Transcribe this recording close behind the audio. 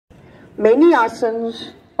many asanas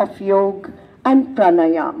of yoga and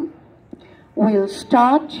pranayam. We'll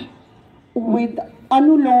start with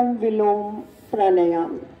Anulom Vilom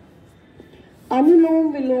Pranayam.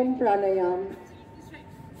 Anulom Vilom Pranayam,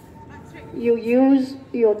 you use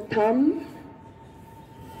your thumb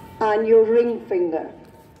and your ring finger.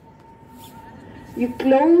 You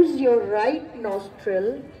close your right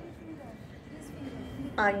nostril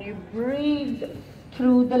and you breathe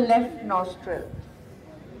through the left nostril.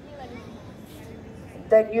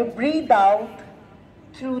 Then you breathe out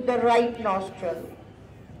through the right nostril.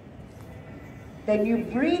 Then you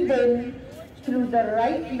breathe in through the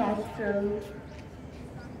right nostril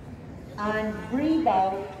and breathe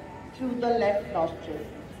out through the left nostril.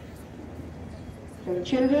 So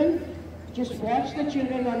children, just watch the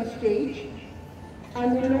children on stage.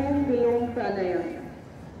 Anulom Vilom Pranayam.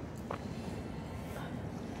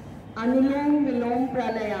 Anulom Vilom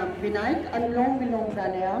Pranayam. Vinayak, Anulom Vilom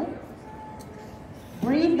Pranayam.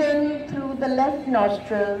 Breathe in through the left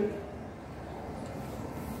nostril.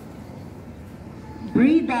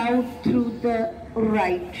 Breathe out through the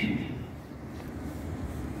right.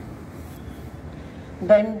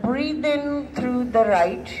 Then breathe in through the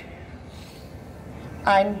right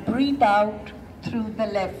and breathe out through the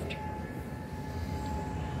left.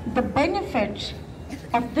 The benefits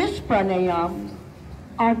of this pranayam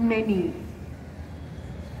are many.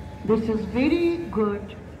 This is very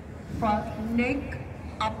good for neck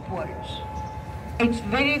upwards. It's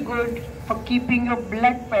very good for keeping your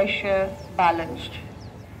blood pressure balanced.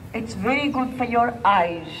 It's very good for your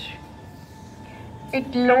eyes.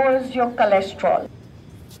 It lowers your cholesterol.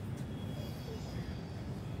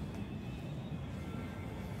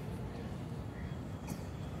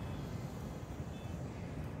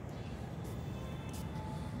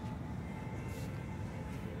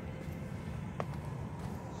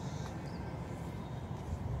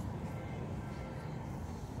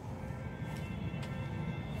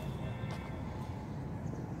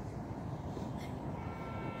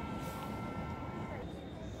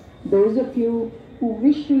 Those of you who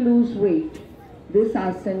wish to lose weight, this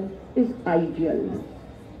asana is ideal.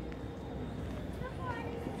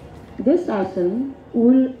 This asana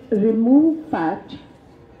will remove fat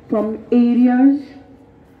from areas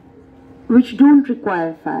which don't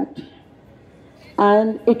require fat,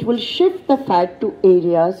 and it will shift the fat to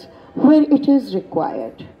areas where it is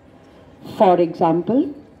required. For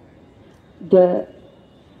example,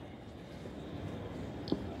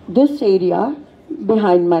 this area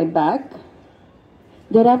behind my back,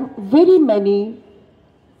 there are very many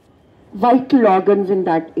vital organs in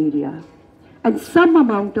that area, and some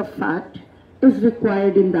amount of fat is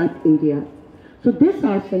required in that area. So this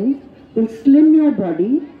asana will slim your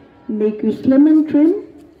body, make you slim and trim,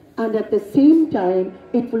 and at the same time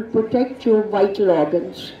it will protect your vital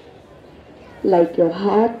organs like your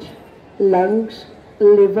heart, lungs,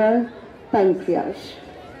 liver, pancreas.